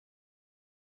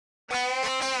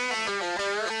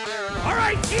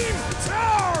team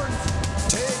turns!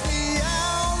 Take me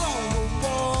out on the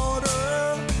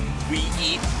water. We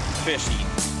eat fishy.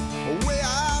 Way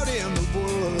out in the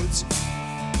woods.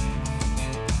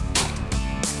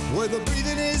 Where the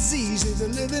breathing is easy, the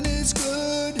living is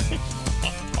good.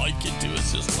 All you can do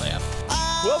is just laugh.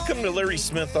 Welcome to Larry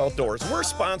Smith Outdoors. We're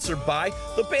sponsored by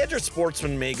the Badger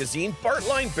Sportsman Magazine,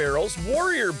 Bartline Barrels,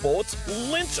 Warrior Boats,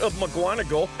 Lynch of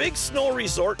McGuanago, Big Snow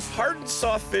Resort, Hard and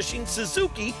Soft Fishing,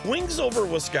 Suzuki, Wings Over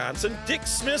Wisconsin, Dick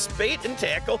Smith's Bait and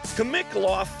Tackle, Kamick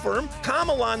Law Firm,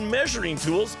 Kamalon Measuring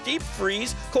Tools, Deep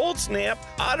Freeze, Cold Snap,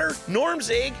 Otter,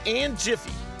 Norm's Egg, and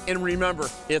Jiffy. And remember,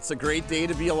 it's a great day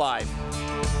to be alive.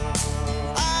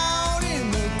 Out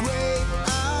in the great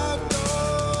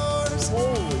outdoors.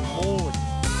 Holy moly.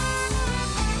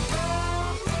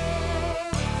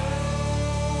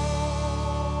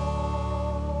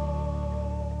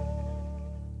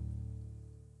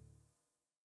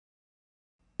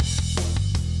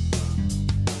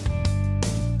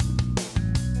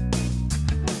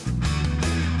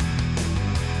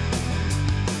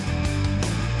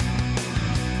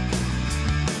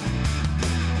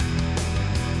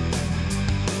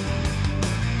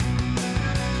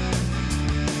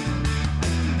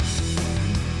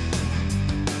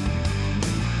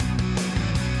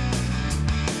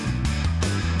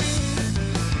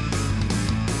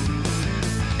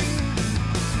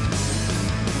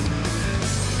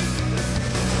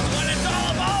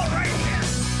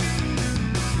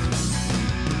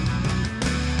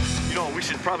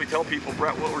 Probably tell people,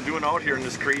 Brett, what we're doing out here in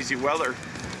this crazy weather.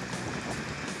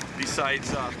 Besides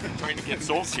trying to get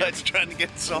soaked. Besides trying to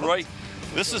get soaked. Right.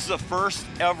 This is the first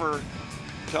ever,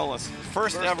 tell us,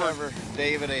 first ever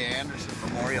David A. Andersen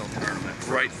Memorial Tournament.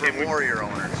 Right. For Warrior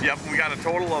owners. Yep, we got a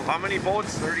total of how many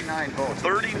boats? 39 boats.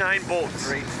 39 boats.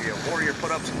 Great field. Warrior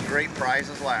put up some great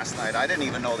prizes last night. I didn't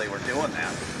even know they were doing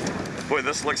that. Boy,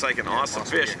 this looks like an awesome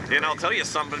fish. And I'll tell you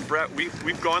something, Brett,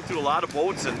 we've gone through a lot of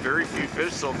boats and very few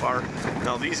fish so far.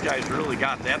 Now these guys really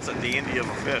that's a dandy of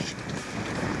a fish.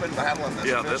 We've been battling this.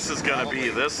 Yeah, this is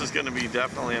gonna be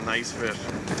definitely a nice fish.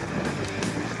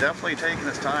 Definitely taking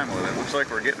his time with it. Looks like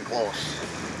we're getting close.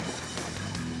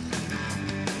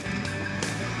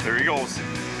 There he goes.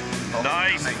 Oh,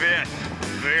 nice fish.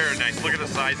 Very nice. Look at the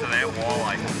size of that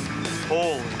walleye.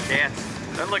 Holy cats.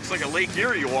 That looks like a Lake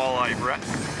Erie walleye, Brett.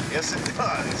 Yes, it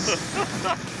does.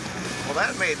 Well,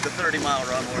 that made the 30-mile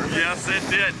run worth it. Yes, it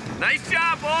did. Nice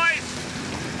job, boys.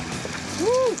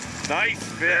 Woo. Nice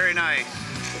fish. Very nice.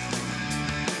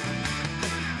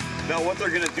 Now, what they're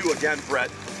going to do again,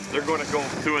 Brett, they're going to go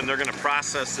through and they're going to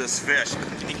process this fish.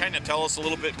 Can you kind of tell us a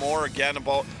little bit more again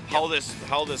about how this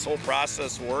whole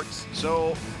process works?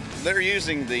 So, they're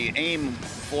using the AIM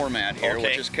format here, Okay.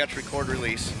 which is catch, record,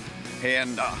 release.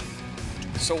 And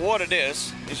so what it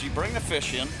is you bring the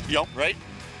fish in, Yep. right?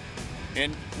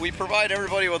 And we provide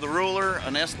everybody with a ruler,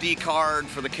 an SD card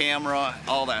for the camera,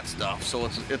 all that stuff. So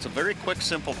it's a very quick,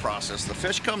 simple process. The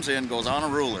fish comes in, goes on a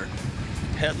ruler,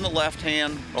 head in the left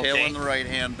hand, tail Okay. in the right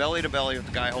hand, belly to belly with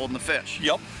the guy holding the fish.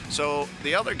 Yep. So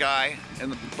the other guy in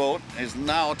the boat is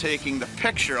now taking the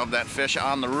picture of that fish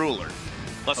on the ruler.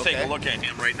 Let's take a look at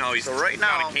him right now. He's So right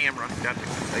got now- a camera.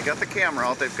 They got the camera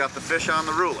out, they've got the fish on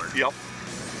the ruler. Yep.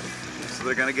 So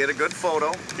they're gonna get a good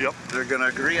photo. Yep. They're gonna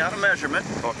agree on a measurement.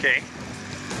 Okay.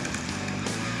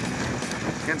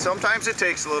 And sometimes it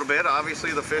takes a little bit.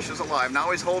 Obviously the fish is alive.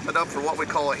 Now he's holding it up for what we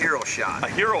call a hero shot. A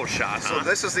hero shot, So huh?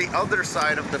 this is the other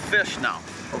side of the fish now.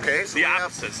 Okay? So The we have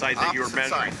opposite side that you were opposite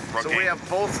measuring. side. So Okay. we have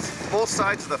both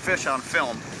sides of the fish on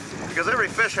film, because every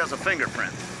fish has a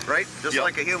fingerprint, right? Just Yep.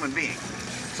 like a human being.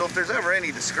 So if there's ever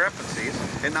any discrepancies,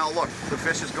 and now look, the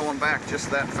fish is going back just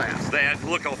that fast.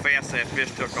 Look how fast that fish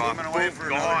took off. Swimming away Boom, for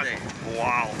another gone. day.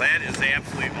 Wow, that is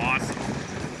absolutely awesome.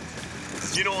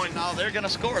 You know, and Now they're going to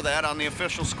score that on the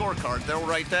official scorecard. They'll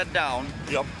write that down.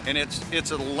 Yep. And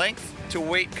it's a length to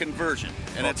weight conversion,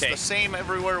 and it's Okay. the same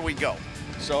everywhere we go.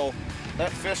 So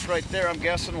that fish right there, I'm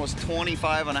guessing, was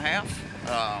 25 and a half.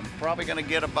 Probably going to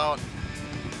get about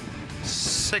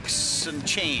 6 and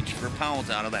change per pounds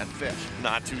out of that fish.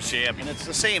 not too shabby. And it's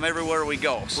the same everywhere we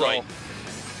go. So Right.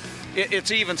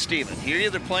 it's even Steven. You're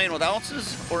either playing with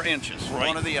ounces or inches, Right.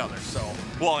 one or the other. So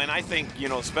Well, and I think, you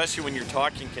know, especially when you're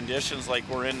talking conditions like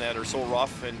we're in that are so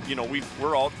rough, and, you know,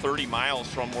 we're out 30 miles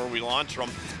from where we launch from,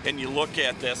 and you look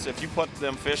at this, if you put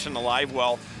them fish in the live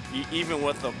well, even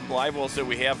with the live wells that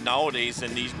we have nowadays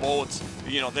in these boats,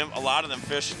 you know, a lot of them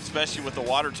fish, especially with the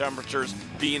water temperatures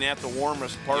being at the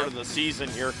warmest part of the season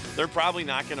here, they're probably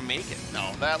not going to make it.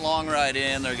 no, that long ride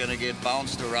in, they're going to get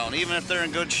bounced around. Even if they're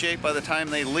in good shape by the time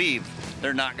they leave,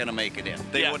 they're not going to make it in.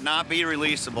 They would not be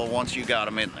releasable once you got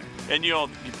them in there. And you know,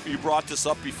 you brought this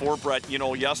up before, Brett. You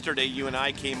know, yesterday you and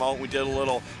I came out, we did a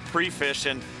little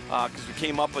pre-fishing because we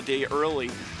came up a day early,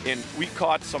 and we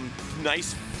caught some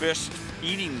nice fish,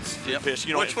 eating fish.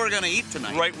 You know, which we're going to eat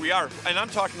tonight. Right, we are. And I'm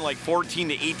talking like 14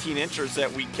 to 18 inches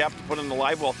that we kept to put in the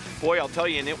live well. Boy, I'll tell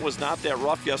you, and it was not that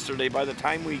rough yesterday. By the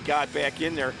time we got back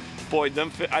in there, boy,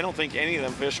 I don't think any of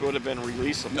them fish would have been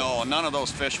releasable. No, none of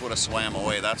those fish would have swam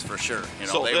away, that's for sure. You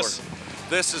know, so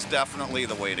this is definitely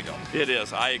the way to go. It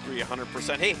is. I agree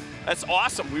 100%. Hey, that's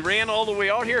awesome. We ran all the way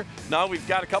out here. Now we've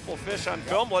got a couple of fish on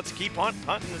film. Let's keep hunting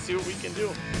and see what we can do.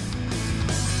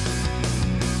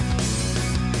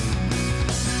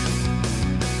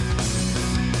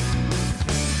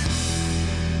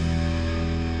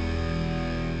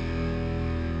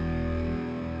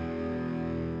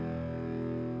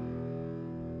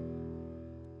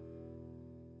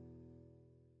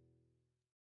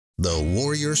 The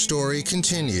Warrior story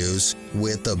continues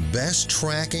with the best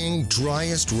tracking,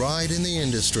 driest ride in the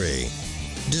industry.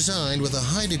 Designed with a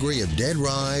high degree of dead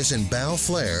rise and bow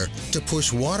flare to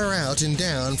push water out and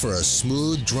down for a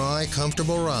smooth, dry,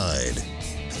 comfortable ride.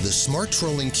 The smart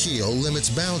trolling keel limits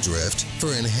bow drift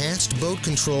for enhanced boat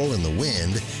control in the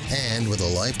wind, and with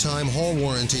a lifetime hull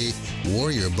warranty,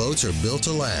 Warrior boats are built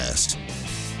to last.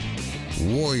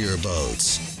 Warrior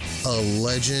Boats, a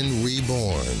legend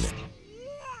reborn.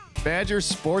 Badger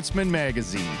Sportsman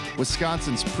Magazine,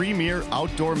 Wisconsin's premier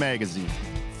outdoor magazine.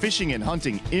 Fishing and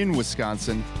hunting in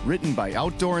Wisconsin, written by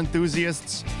outdoor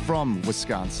enthusiasts from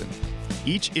Wisconsin.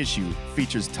 Each issue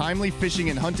features timely fishing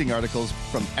and hunting articles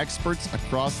from experts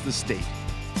across the state.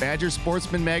 Badger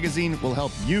Sportsman Magazine will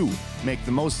help you make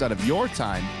the most out of your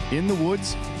time in the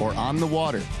woods or on the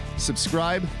water.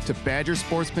 Subscribe to Badger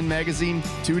Sportsman Magazine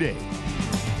today.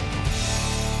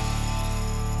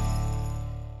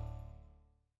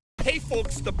 Hey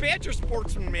folks, the Badger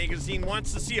Sportsman Magazine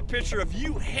wants to see a picture of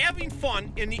you having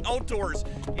fun in the outdoors.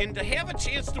 And to have a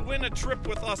chance to win a trip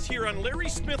with us here on Larry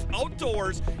Smith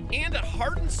Outdoors and a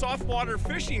hardened softwater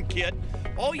fishing kit,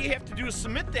 all you have to do is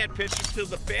submit that picture to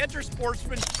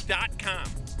thebadgersportsman.com.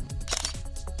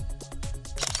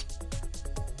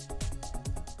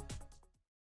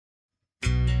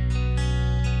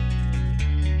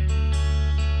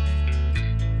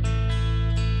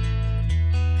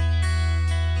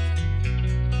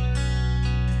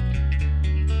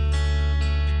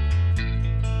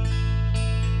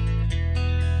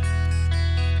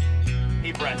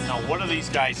 Now, what are these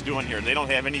guys doing here? They don't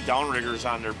have any downriggers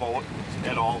on their boat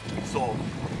at all. So,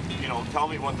 you know, tell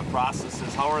me what the process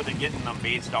is. How are they getting them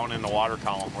baits down in the water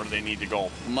column? Where do they need to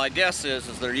go? My guess is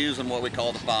they're using what we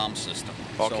call the bomb system.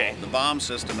 Okay. So the bomb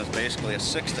system is basically a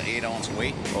 6 to 8 ounce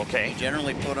weight. Okay.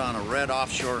 Generally put on a red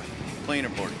offshore planer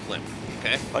board clip.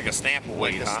 Okay. Like a snap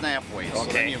weight, Like a snap weight. So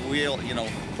then you wheel, you know,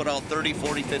 put out 30,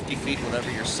 40, 50 feet, whatever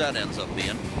your set ends up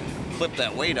being. Clip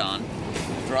that weight on,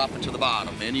 drop it to the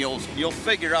bottom, and you'll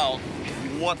figure out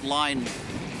what line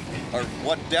or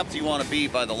what depth you want to be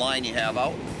by the line you have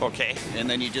out. Okay. And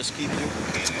then you just keep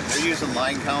duplicating it. They're using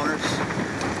line counters.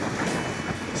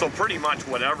 So pretty much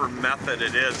whatever method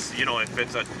it is, you know, if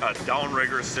it's a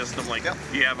downrigger system like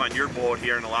you have on your boat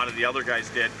here and a lot of the other guys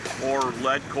did, or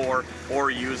lead core,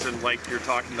 or using, like you're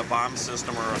talking, the bomb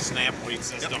system or a snap weight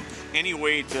system, any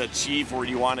way to achieve where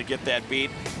you want to get that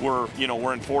bait, we're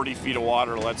in 40 feet of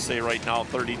water, let's say right now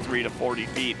 33 to 40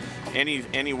 feet.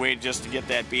 Any way just to get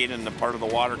that bait in the part of the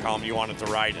water column you want it to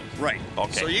ride in. Right.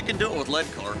 Okay. So you can do it with lead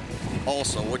core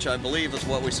also, which I believe is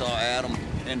what we saw Adam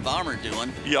and Bomber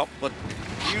doing. Yep. But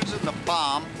using the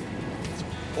bomb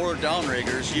or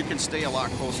downriggers, you can stay a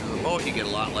lot closer to the boat. You get a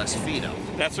lot less feed out.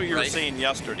 That's what you were saying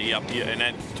yesterday. Yep. Yeah, and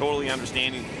that's totally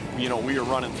understanding. You know, we were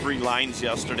running 3 lines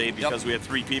yesterday because we had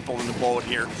 3 people in the boat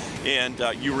here, and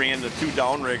you ran the 2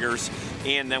 downriggers,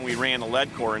 and then we ran a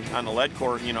lead core. And on the lead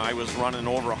core, you know, I was running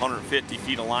over 150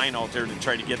 feet of line out there to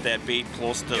try to get that bait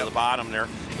close to the bottom there.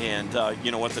 And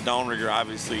you know, with the downrigger,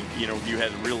 obviously, you know, you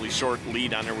had a really short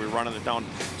lead on there. We were running it down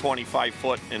 25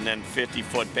 foot and then 50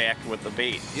 foot back with the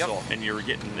bait. Yep. So, and you were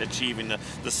achieving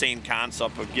the same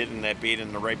concept of getting that bait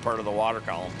in the right part of the water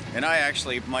column. And I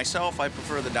actually, myself, I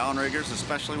prefer the downriggers,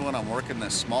 especially when I'm working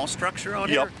this small structure out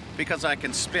here, because I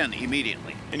can spin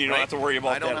immediately. And you don't have to worry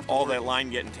about all that line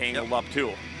getting tangled up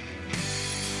too.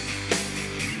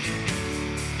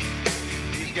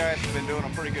 These guys have been doing a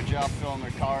pretty good job filling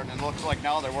their card, and it looks like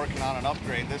now they're working on an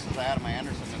upgrade. This is Adam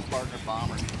Andersen, his partner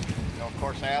Bomber. You know, of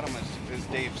course, Adam is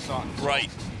Dave's son. So right.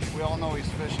 We all know he's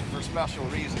fishing for special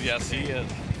reasons. Yes, he is.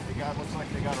 Looks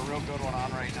like they got a real good one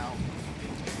on right now.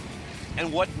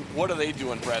 And what are they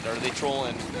doing, Brett? Are they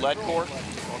trolling lead core?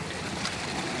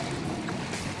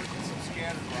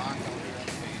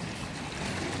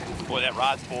 Boy, that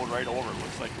rod's pulled right over. It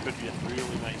looks like it could be a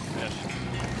really nice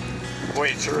fish. Boy,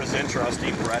 it sure is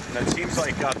interesting, Brett. And it seems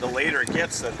like the later it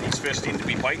gets that these fish seem to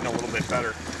be biting a little bit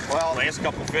better. Well, the last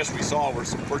couple of fish we saw were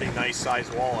some pretty nice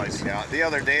sized walleyes. Yeah, the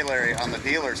other day, Larry, on the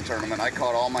dealers tournament, I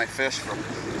caught all my fish from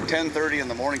 10:30 in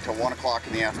the morning to 1 o'clock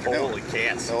in the afternoon. Holy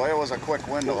cats. So it was a quick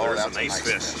window. Well, that's a nice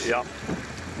fish. Yep.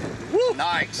 Woo!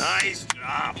 Nice. Nice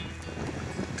job.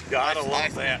 Gotta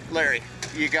love that. Larry,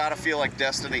 you gotta feel like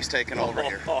destiny's taking over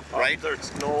here, right?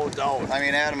 There's no doubt. I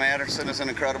mean, Adam Andersen is an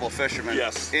incredible fisherman.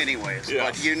 Yes. Anyways,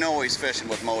 Yes. but you know he's fishing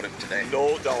with motive today.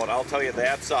 No doubt. I'll tell you,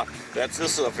 this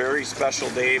is a very special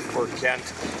day for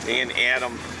Kent and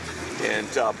Adam. And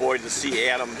boy, to see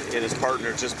Adam and his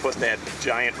partner just put that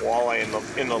giant walleye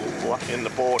in the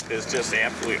boat is just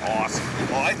absolutely awesome.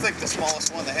 Well, I think the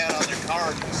smallest one they had on their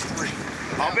card was 3.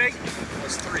 How big?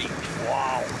 Was 3.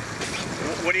 Wow.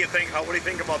 What do you think? What do you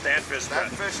think about that fish, That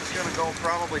Brett? fish is going to go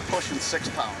probably pushing 6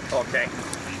 pounds. Okay.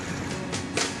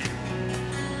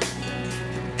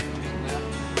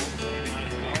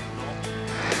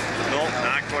 Nope,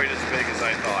 not quite as big as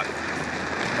I thought.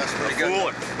 That's pretty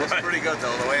good. That's pretty good,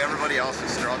 though. The way everybody else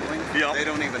is struggling, they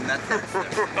don't even net that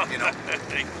fish, you know.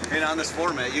 And on this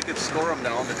format, you could score them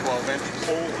down to 12 inches.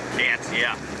 Holy cats,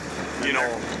 yeah. You know,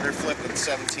 they're flipping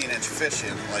 17-inch fish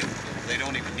in like they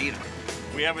don't even need them.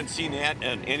 we haven't seen that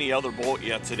in any other boat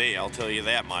yet today, I'll tell you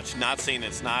that much. Not saying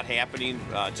it's not happening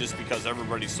just because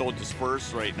everybody's so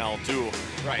dispersed right now, too.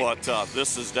 Right. But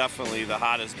this is definitely the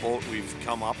hottest boat we've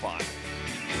come up on.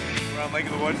 We're on Lake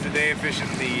of the Woods today fishing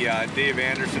the Dave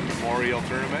Andersen Memorial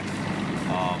Tournament.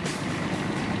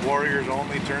 Warriors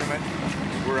only tournament.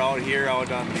 We're out here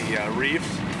out on the reefs,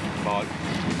 about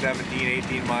 17,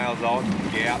 18 miles out the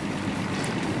gap.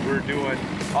 We're doing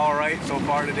all right so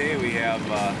far today. We have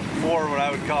 4 what I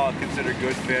would consider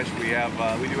good fish. We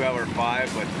do have our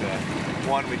 5, but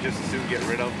one we just as soon get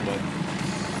rid of. But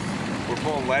we're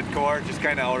pulling lead core, just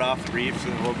kind of out off the reefs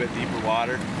in a little bit deeper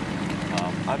water.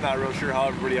 I'm not real sure how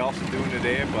everybody else is doing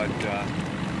today, but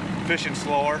fishing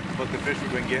slower, but the fish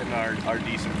we've been getting are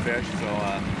decent fish.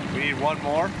 So we need one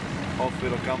more.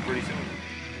 Hopefully it'll come pretty soon.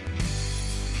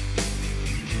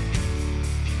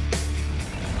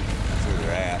 That's where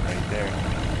they're at, right there.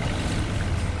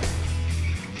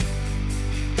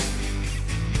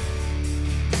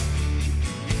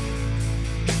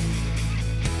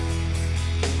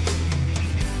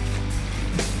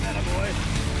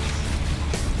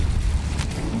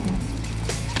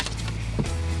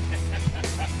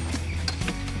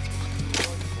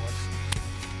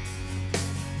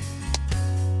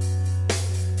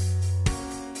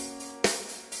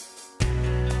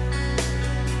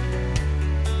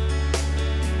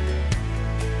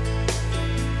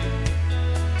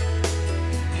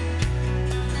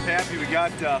 Happy we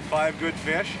got 5 good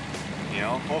fish. You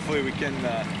know, hopefully we can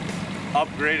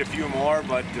upgrade a few more,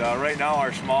 but right now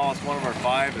our smallest one of our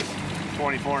 5 is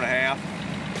 24 and a half.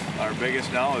 Our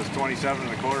biggest now is 27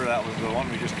 and a quarter. That was the one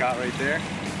we just caught right there.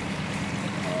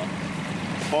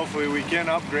 Hopefully we can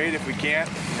upgrade. If we can't,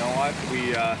 you know what,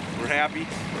 we're happy.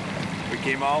 We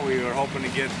came out, we were hoping to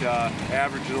get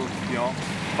average, you know,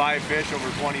 5 fish over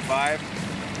 25.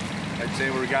 I'd say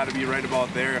we got to be right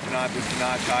about there, if not just a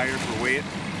notch higher for weight.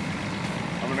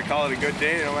 I'm going to call it a good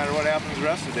day no matter what happens the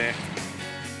rest of the day.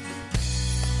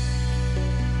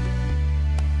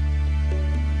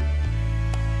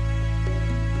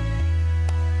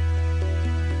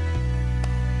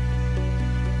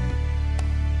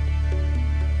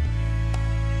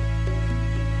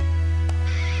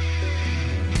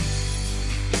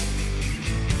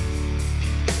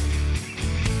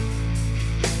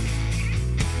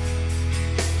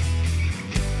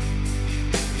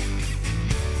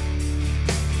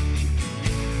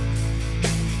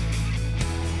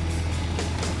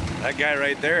 That guy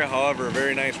right there, however, a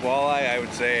very nice walleye. I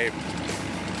would say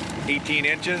 18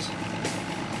 inches.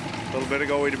 A little bit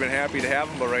ago we'd have been happy to have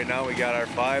him, but right now we got our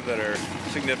 5 that are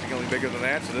significantly bigger than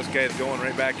that, so this guy's going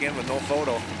right back in with no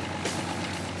photo.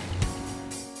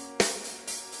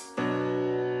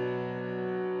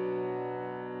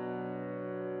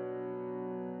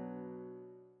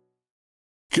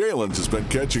 Kalen's has been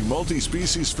catching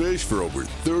multi-species fish for over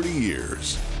 30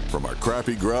 years. From our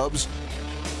crappie grubs,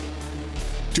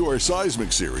 to our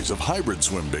seismic series of hybrid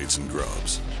swim baits and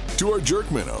grubs, to our jerk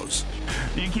minnows.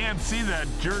 You can't see that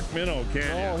jerk minnow,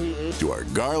 can you? To our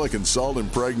garlic and salt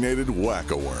impregnated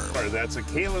wacko worm. That's a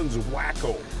Kalen's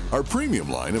Wacko. Our premium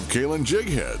line of Kalen jig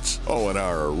heads. Oh, and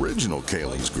our original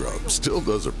Kalen's grub still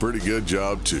does a pretty good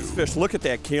job too. Fish, look at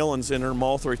that Kalen's in her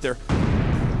mouth right there.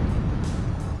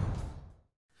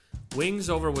 Wings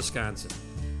Over Wisconsin,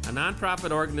 a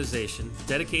nonprofit organization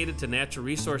dedicated to natural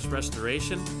resource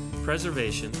restoration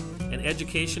preservation, and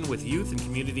education with youth and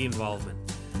community involvement.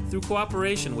 Through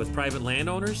cooperation with private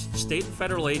landowners, state and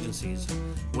federal agencies,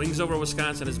 Wings Over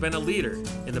Wisconsin has been a leader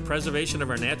in the preservation of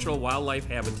our natural wildlife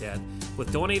habitat,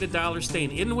 with donated dollars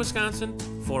staying in Wisconsin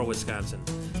for Wisconsin.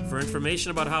 For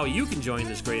information about how you can join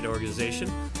this great organization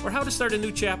or how to start a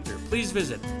new chapter, please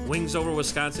visit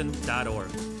wingsoverwisconsin.org.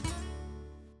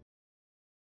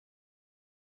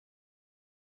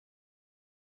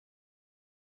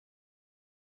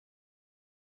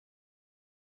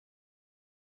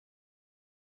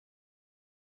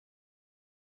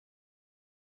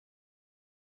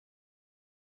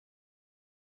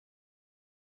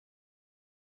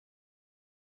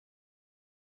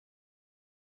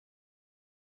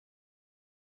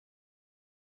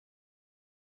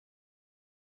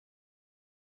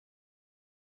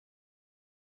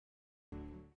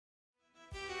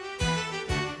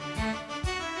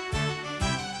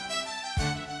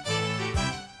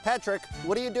 Patrick,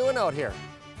 what are you doing out here?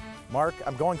 Mark,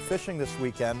 I'm going fishing this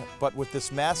weekend, but with this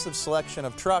massive selection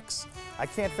of trucks, I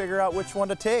can't figure out which one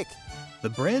to take. The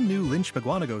brand new Lynch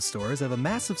McGuanago stores have a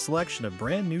massive selection of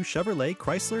brand new Chevrolet,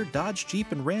 Chrysler, Dodge,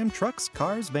 Jeep, and Ram trucks,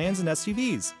 cars, vans, and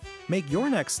SUVs. Make your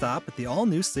next stop at the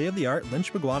all-new state-of-the-art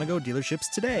Lynch McGuanago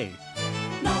dealerships today.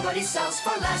 Nobody sells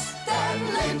for less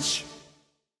than Lynch.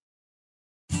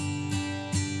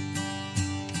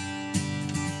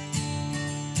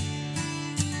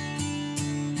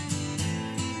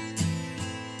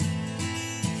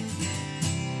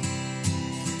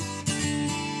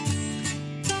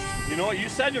 You know what, you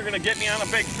said you're going to get me on a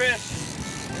big fish.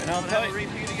 And I'll tell you.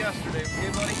 Repeat of yesterday,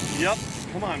 okay, buddy? Yep.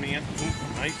 Come on, man. Ooh,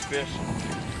 nice fish.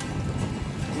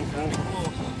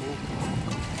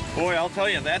 Boy, I'll tell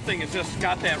you, that thing has just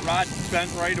got that rod bent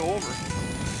right over.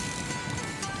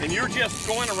 And you're just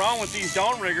going around with these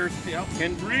downriggers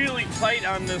and really tight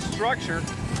on this structure.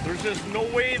 There's just no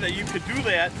way that you could do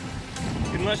that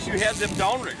unless you had them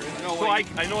downriggers. No so way.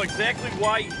 I know exactly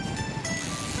why.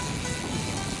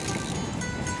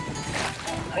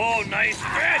 Oh, nice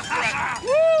fish, Brett.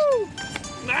 Woo!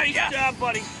 Nice job,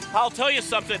 buddy. I'll tell you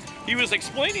something. He was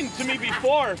explaining to me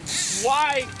before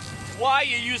why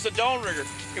you use a downrigger.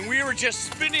 And we were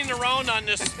just spinning around on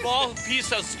this small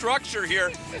piece of structure here,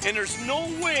 and there's no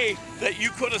way that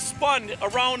you could have spun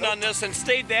around on this and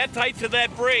stayed that tight to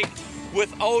that brake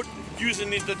without using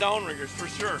the downriggers, for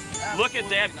sure. Look at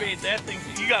that bait. That thing,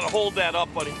 you got to hold that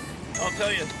up, buddy. I'll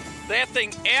tell you, that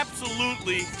thing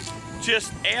absolutely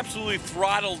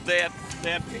throttled that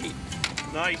bait.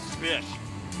 Nice fish.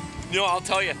 You know, I'll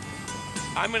tell you,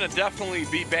 I'm gonna definitely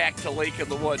be back to Lake of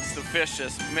the Woods to fish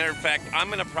this. Matter of fact, I'm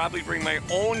gonna probably bring my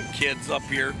own kids up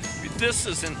here. This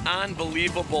is an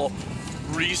unbelievable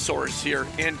resource here.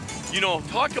 And you know,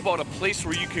 talk about a place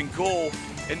where you can go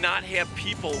and not have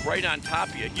people right on top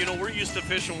of you. You know, we're used to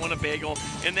fishing Winnebago,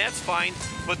 and that's fine,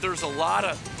 but there's a lot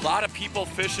of people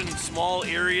fishing small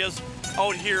areas.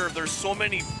 Out here, there's so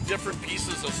many different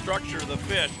pieces of structure of the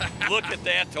fish. Look at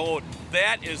that toad.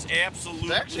 That is absolutely...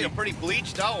 It's actually a pretty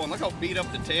bleached out one. Look how beat up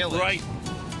the tail is. Right.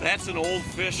 That's an old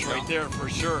fish right there for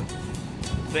sure.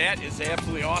 That is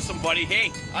absolutely awesome, buddy.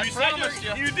 Hey, I promised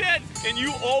you. You did, and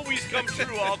you always come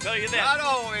true, I'll tell you that. Not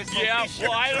always. Yeah,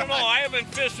 well, I don't know. I haven't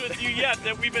fished with you yet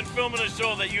that we've been filming a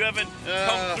show that you haven't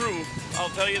come through. I'll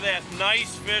tell you that.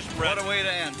 Nice fish, Brett. What a way to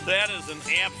end. That is an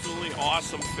absolutely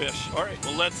awesome fish. All right,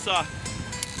 well, let's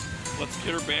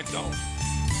get her back down.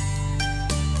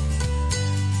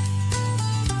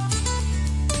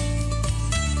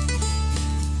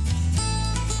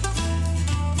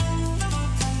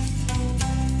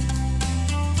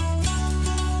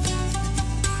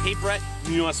 Hey Brett,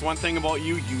 you know that's one thing about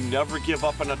you never give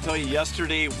up. And I'll tell you,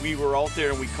 yesterday we were out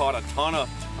there and we caught a ton of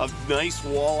nice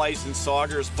walleyes and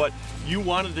saugers, but you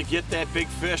wanted to get that big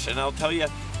fish, and I'll tell you,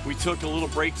 we took a little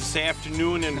break this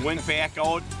afternoon and went back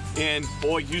out, and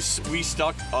boy, we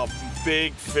stuck a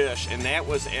big fish, and that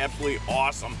was absolutely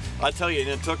awesome. I'll tell you, and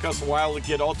it took us a while to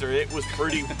get out there. It was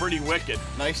pretty wicked.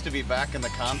 Nice to be back in the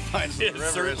confines of the river,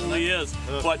 certainly isn't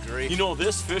it? is. But great. You know,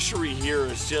 this fishery here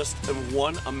is just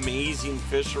one amazing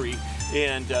fishery,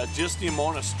 and just the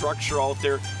amount of structure out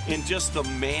there and just the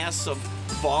massive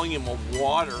volume of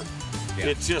water. Yeah.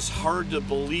 It's just hard to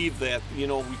believe that, you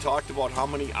know, we talked about how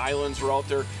many islands were out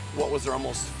there. What was there,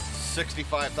 almost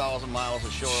 65,000 miles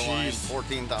of shoreline,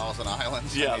 14,000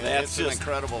 islands. Yeah, I mean, that's it's an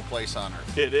incredible place on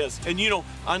Earth. It is. And you know,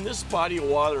 on this body of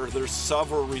water, there's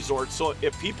several resorts. So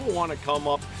if people want to come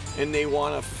up and they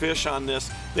want to fish on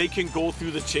this, they can go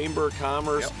through the Chamber of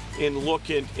Commerce and look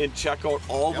and check out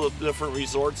all the different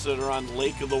resorts that are on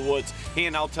Lake of the Woods. Hey,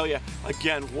 and I'll tell you,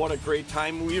 again, what a great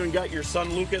time. We even got your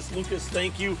son, Lucas. Lucas,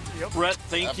 thank you. Brett,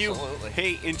 thank you.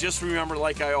 Hey, and just remember,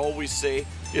 like I always say,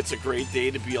 it's a great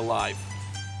day to be alive.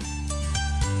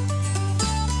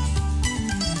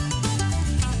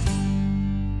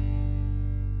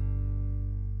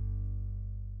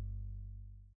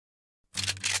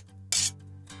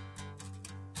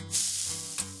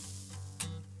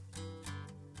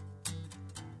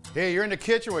 Hey, you're in the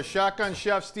kitchen with Shotgun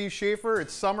Chef Steve Schaefer.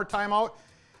 It's summertime out.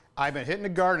 I've been hitting the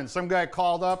garden. Some guy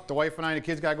called up. The wife and I and the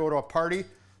kids got to go to a party.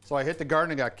 So I hit the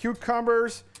garden. I got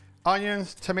cucumbers,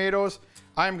 onions, tomatoes.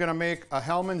 I'm going to make a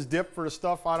Hellman's dip for the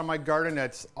stuff out of my garden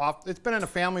that's off. It's been in the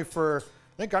family for,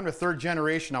 I think I'm the third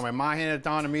generation now. My mom handed it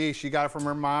down to me. She got it from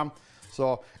her mom.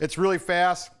 So it's really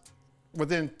fast.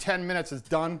 Within 10 minutes, it's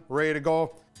done, ready to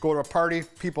go. Go to a party.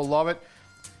 People love it.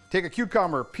 Take a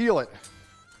cucumber, peel it.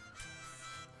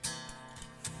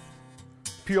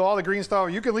 Peel all the green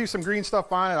stuff. You can leave some green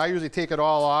stuff on it. I usually take it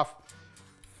all off.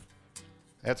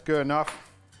 That's good enough.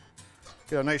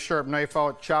 Get a nice sharp knife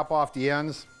out, chop off the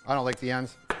ends. I don't like the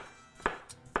ends.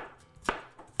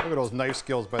 Look at those knife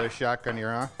skills by the shotgun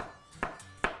here, huh?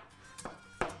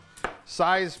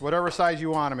 Size, whatever size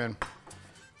you want them in.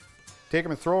 Take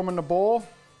them and throw them in the bowl.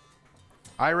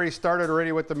 I already started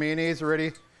with the mayonnaise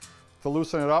ready to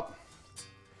loosen it up.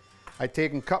 I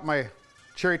take and cut my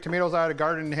cherry tomatoes out of the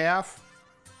garden in half.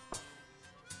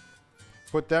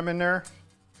 Put them in there.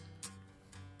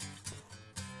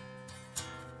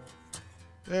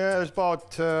 Yeah, there's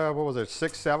about, what was it,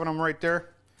 6, 7 of them right there.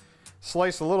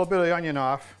 Slice a little bit of the onion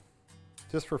off,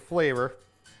 just for flavor.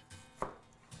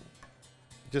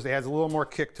 Just adds a little more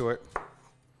kick to it.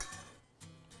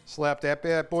 Slap that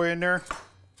bad boy in there.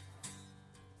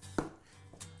 Look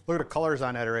at the colors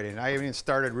on that already, and I haven't even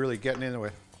started really getting into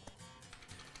it.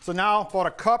 So now, about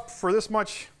a cup for this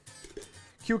much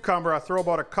cucumber, I throw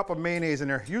about a cup of mayonnaise in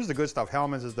there. Use the good stuff.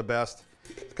 Hellman's is the best.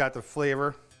 It's got the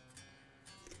flavor.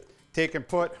 Take and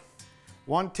put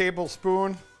 1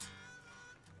 tablespoon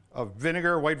of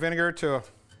vinegar, white vinegar, to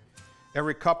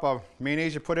every cup of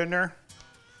mayonnaise you put in there.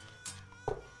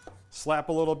 Slap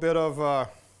a little bit of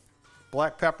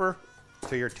black pepper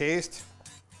to your taste.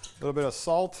 A little bit of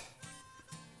salt.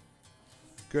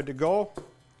 Good to go.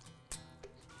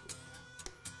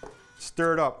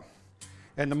 Stir it up.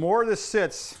 And the more this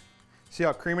sits, see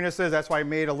how creamy this is? That's why I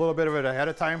made a little bit of it ahead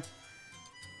of time.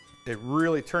 It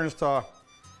really turns to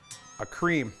a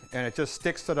cream, and it just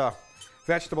sticks to the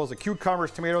vegetables, the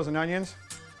cucumbers, tomatoes, and onions.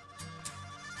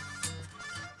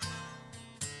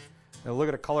 Now look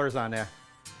at the colors on that.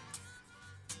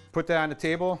 Put that on the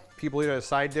table. People eat it as a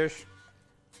side dish.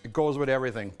 It goes with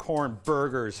everything. Corn,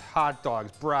 burgers, hot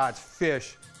dogs, brats,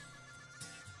 fish.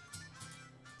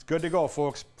 It's good to go,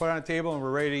 folks. Put it on the table and we're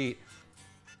ready to eat.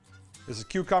 This is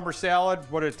cucumber salad.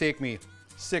 What did it take me?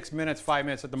 6 minutes, 5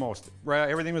 minutes at the most. Right,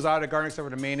 everything was out of the garden except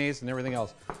for the mayonnaise and everything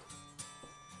else.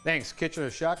 Thanks, Kitchen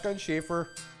of Shotgun Schaefer.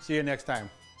 See you next time.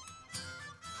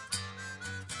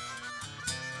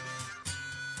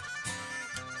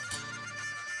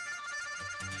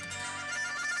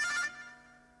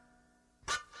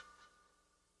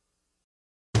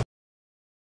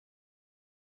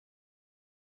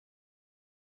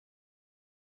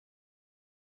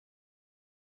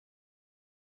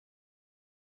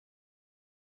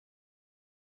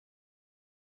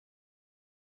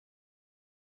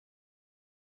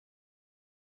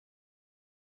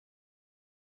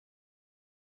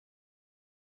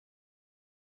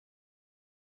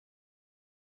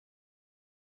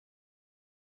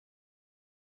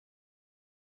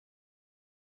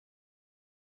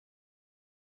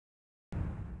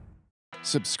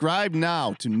 Subscribe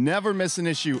now to never miss an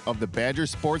issue of the Badger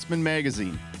Sportsman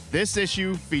magazine. This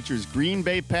issue features Green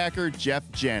Bay Packer Jeff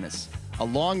Janis.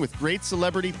 Along with great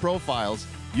celebrity profiles,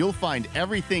 you'll find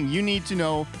everything you need to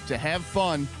know to have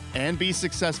fun and be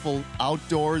successful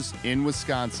outdoors in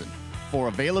Wisconsin. For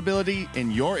availability in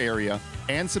your area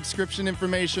and subscription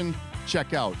information,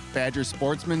 check out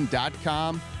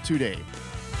badgersportsman.com today.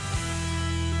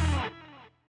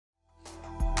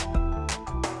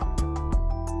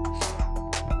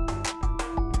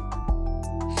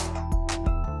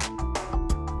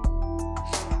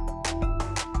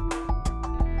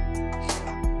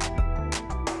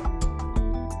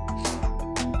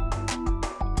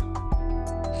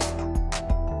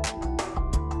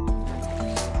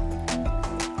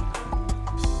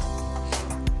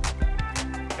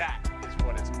 That is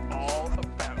what it's all about.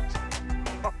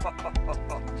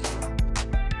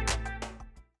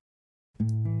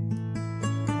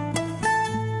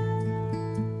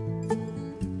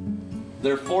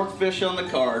 Their fourth fish on the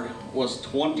card was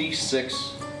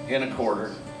 26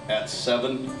 1/4 at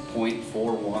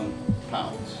 7.41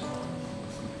 pounds.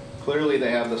 Clearly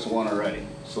they have this one already.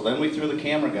 So then we threw the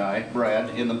camera guy, Brad,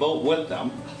 in the boat with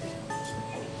them.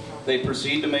 They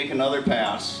proceed to make another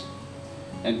pass,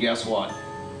 and guess what?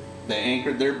 They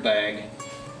anchored their bag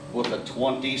with a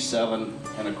 27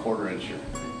 1/4 incher.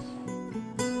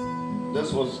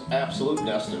 This was absolute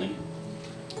destiny.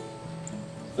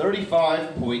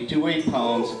 35.28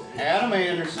 pounds, Adam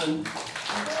Andersen,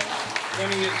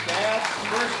 winning his dad's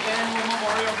first annual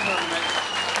memorial tournament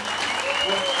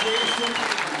with Jason.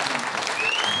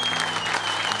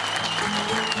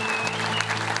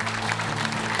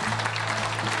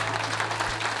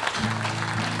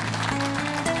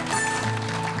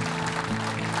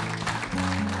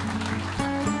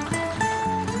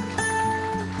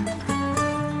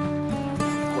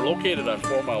 We're located on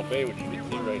 4 Mile Bay, which you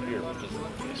can see right here, which is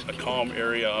a calm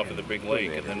area off of the big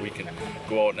lake, and then we can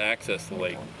go out and access the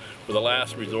lake. We're the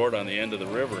last resort on the end of the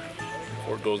river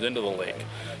before it goes into the lake.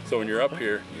 So when you're up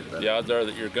here, the odds are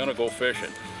that you're gonna go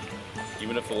fishing,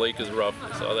 even if the lake is rough.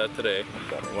 I saw that today.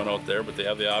 We went out there, but they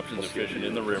have the options of fishing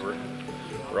in the river.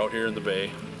 We're out here in the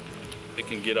bay. They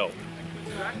can get out.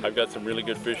 I've got some really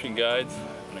good fishing guides,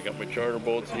 and I got my charter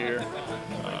boats here.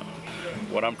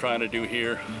 What I'm trying to do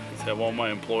here is have all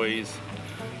my employees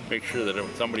make sure that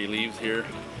if somebody leaves here,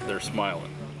 they're smiling.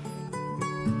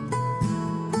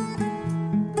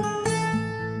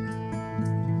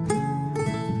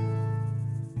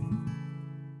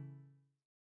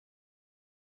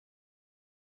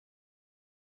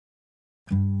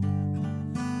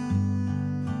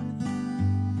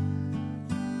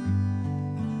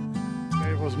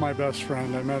 Dave was my best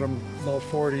friend. I met him about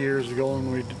 40 years ago,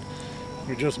 and we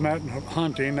just met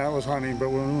hunting. That was hunting, but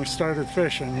when we started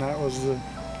fishing, that was the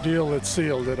deal that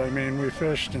sealed it. I mean, we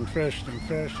fished and fished and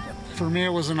fished. For me, it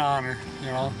was an honor,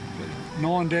 you know.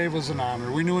 Knowing Dave was an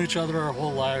honor. We knew each other our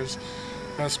whole lives.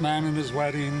 Best man in his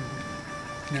wedding,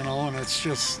 you know, and it's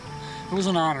just, it was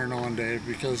an honor knowing Dave,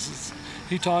 because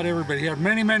he taught everybody. He had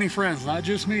many, many friends, not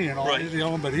just me, you know, right. You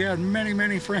know, but he had many,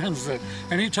 many friends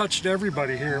and he touched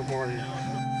everybody here at Warrior.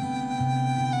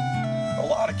 A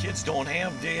lot of kids don't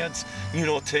have dads, you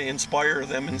know, to inspire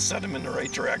them and set them in the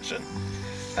right direction.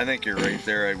 I think you're right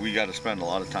there. We got to spend a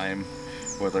lot of time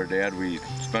with our dad. We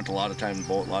spent a lot of time in the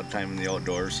boat, a lot of time in the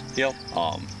outdoors. Yep.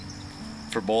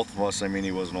 For both of us, I mean,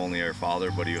 he wasn't only our father,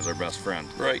 but he was our best friend.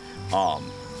 Right.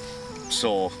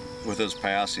 So with his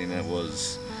passing,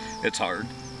 it's hard.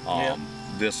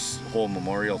 This whole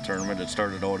memorial tournament, it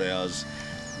started out as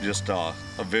just a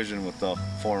vision with the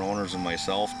 4 owners and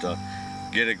myself to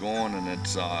get it going, and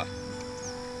it's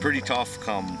pretty tough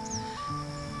come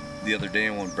the other day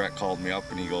when Brett called me up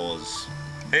and he goes,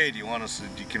 "Hey,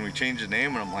 can we change the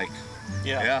name?" And I'm like,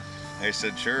 yeah. I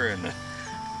said, sure. And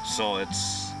so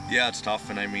it's tough.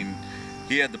 And I mean,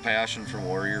 he had the passion for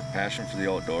Warrior, passion for the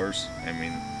outdoors. I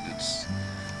mean, it's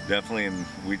definitely, and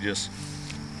we just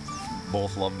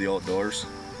both love the outdoors.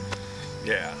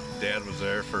 Yeah, Dad was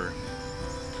there from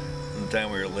the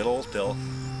time we were little till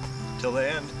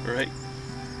the end. Right.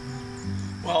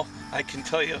 Well, I can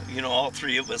tell you, you know, all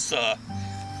 3 of us,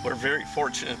 we're very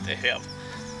fortunate to have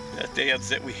the dads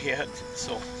that we had.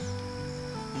 So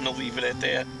I'm gonna leave it at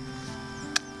that.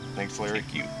 Thanks, Larry.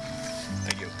 Thank you.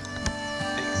 Thank you.